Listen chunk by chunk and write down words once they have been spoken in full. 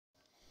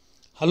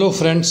Hello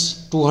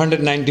friends,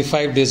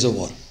 295 days of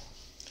war.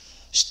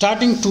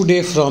 Starting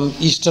today from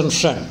Eastern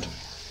Front,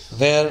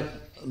 where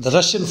the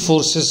Russian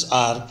forces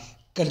are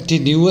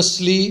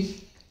continuously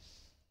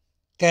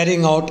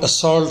carrying out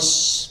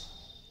assaults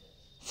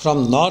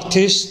from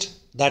northeast,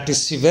 that is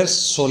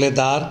Siversk,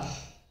 Soledar,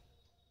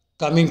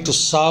 coming to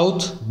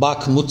south,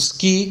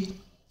 Bakhmutsky,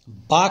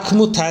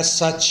 Bakhmut as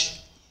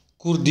such,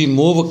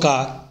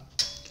 Kurdimovka,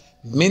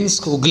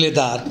 Minsk,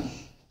 Ugledar,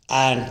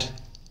 and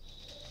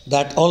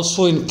that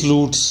also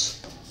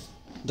includes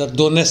the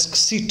Donetsk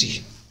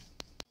city.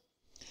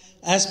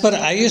 As per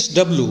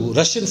ISW,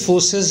 Russian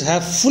forces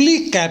have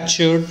fully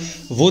captured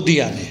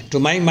Vodiane. To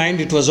my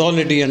mind, it was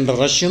already under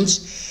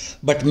Russians,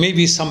 but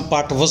maybe some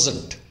part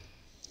wasn't.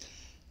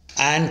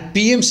 And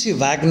PMC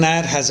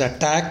Wagner has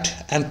attacked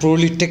and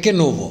probably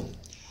taken over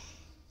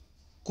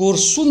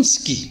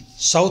Korsunsky,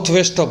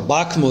 southwest of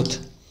Bakhmut,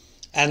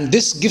 and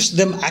this gives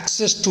them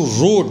access to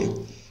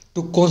road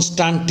to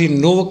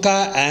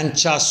Konstantinovka and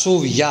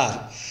Chasov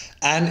Yar,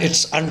 and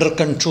it's under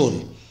control.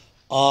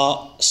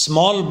 A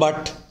small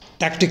but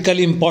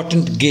tactically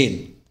important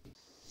gain.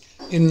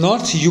 In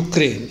North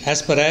Ukraine,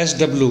 as per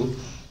ISW,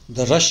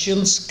 the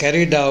Russians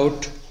carried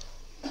out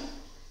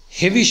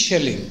heavy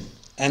shelling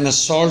and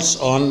assaults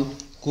on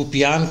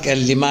Kupiansk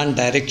and Liman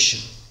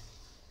direction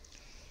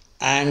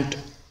and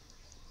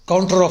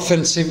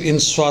counteroffensive in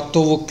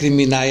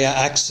Swatovo-Kriminaya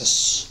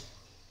axis.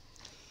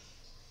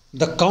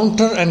 The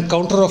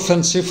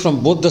counteroffensive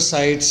from both the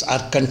sides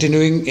are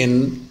continuing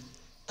in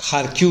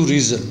Kharkiv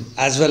region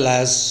as well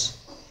as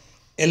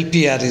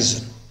LPR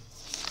region.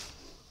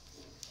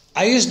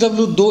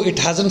 ISW, though it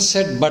hasn't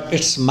said, but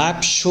its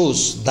map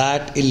shows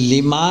that in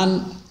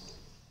Liman,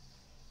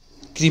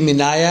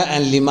 Kriminaya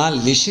and Liman,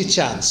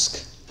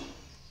 Lysychansk,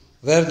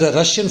 where the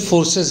Russian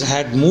forces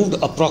had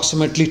moved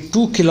approximately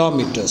 2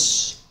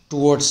 kilometers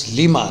towards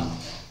Liman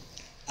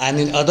and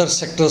in other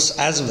sectors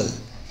as well,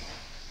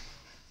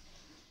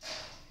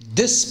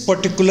 this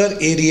particular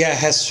area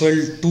has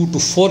swelled 2 to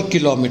 4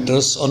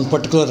 kilometers on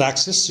particular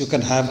axis. You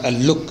can have a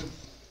look.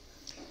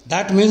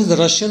 That means the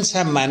Russians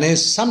have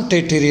managed some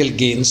territorial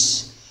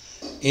gains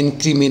in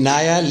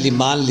Kriminaya,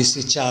 Liman,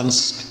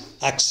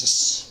 Lysychansk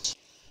axis.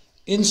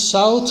 In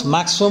south,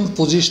 maximum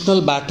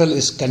positional battle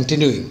is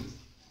continuing,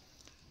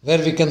 where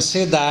we can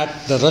say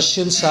that the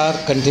Russians are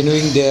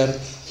continuing their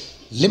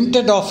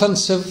limited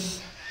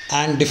offensive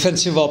and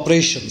defensive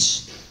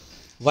operations,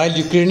 while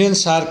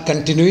Ukrainians are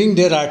continuing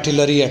their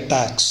artillery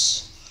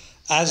attacks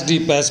as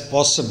deep as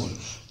possible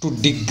to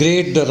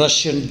degrade the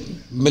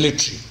Russian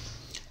military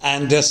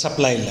and their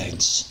supply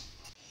lines.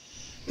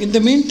 In the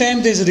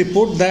meantime, there is a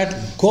report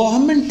that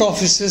government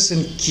offices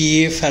in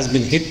Kiev has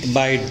been hit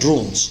by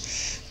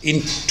drones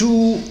in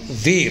 2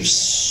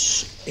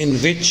 waves in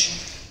which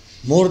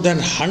more than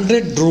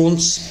 100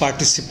 drones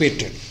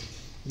participated.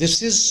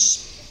 This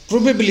is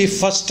probably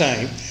first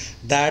time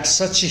that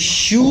such a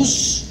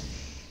huge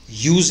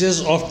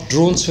uses of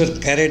drones were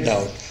carried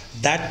out,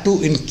 that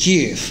too in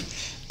Kiev,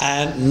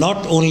 and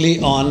not only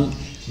on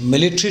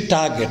military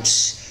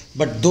targets,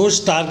 but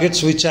those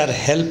targets which are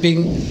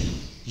helping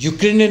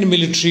Ukrainian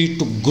military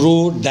to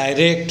grow,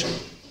 direct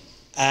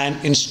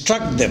and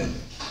instruct them.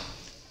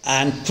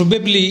 And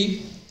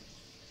probably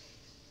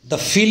the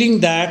feeling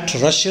that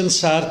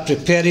Russians are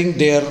preparing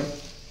their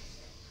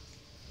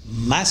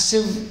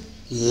massive,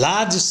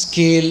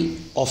 large-scale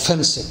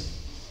offensive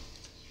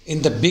in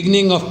the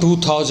beginning of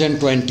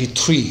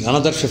 2023,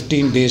 another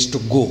 15 days to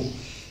go,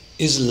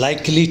 is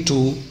likely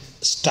to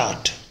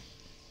start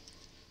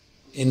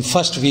in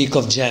first week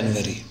of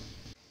January.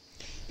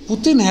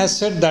 Putin has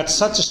said that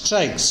such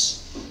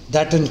strikes,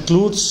 that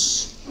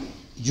includes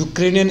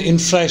Ukrainian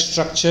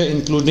infrastructure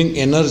including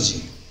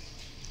energy,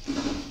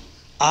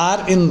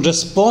 are in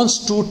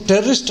response to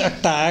terrorist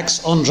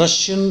attacks on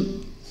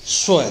Russian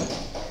soil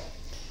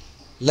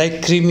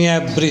like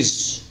Crimea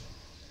Bridge,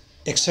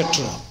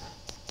 etc.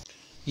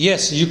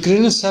 Yes,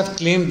 Ukrainians have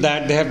claimed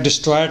that they have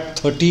destroyed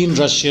 13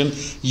 Russian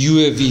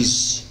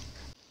UAVs.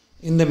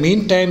 In the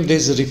meantime, there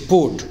is a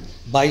report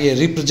by a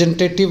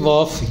representative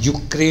of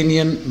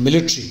Ukrainian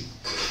military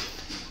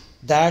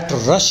that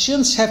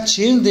Russians have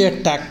changed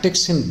their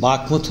tactics in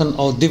Bakhmut and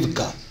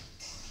Avdiivka,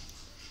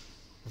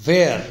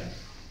 where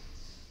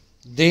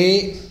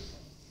they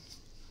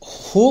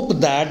hope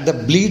that the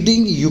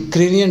bleeding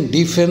Ukrainian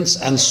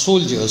defense and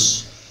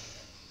soldiers,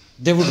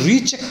 they would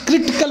reach a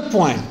critical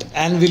point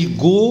and will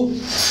go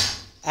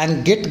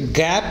and get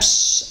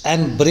gaps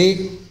and break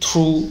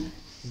through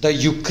the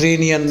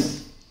Ukrainian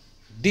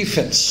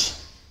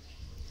defense.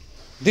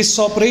 This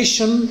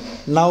operation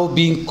now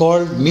being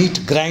called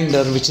meat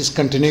grinder, which is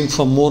continuing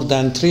for more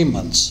than 3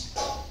 months.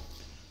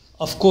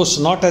 Of course,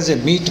 not as a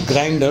meat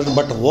grinder,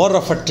 but war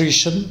of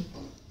attrition,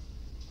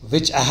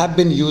 which I have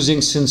been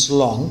using since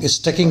long, is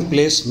taking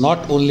place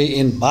not only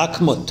in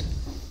Bakhmut,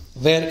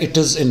 where it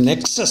is in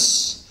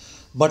excess,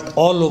 but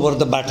all over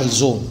the battle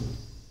zone.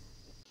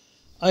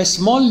 A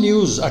small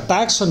news: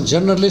 attacks on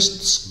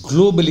journalists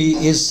globally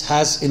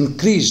has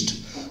increased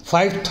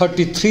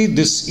 533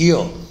 this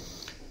year,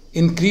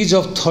 increase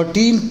of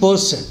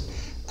 13%,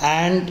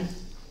 and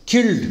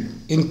killed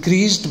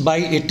increased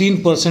by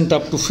 18%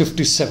 up to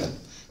 57.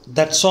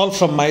 That's all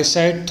from my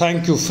side.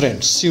 Thank you,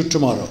 friends. See you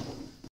tomorrow.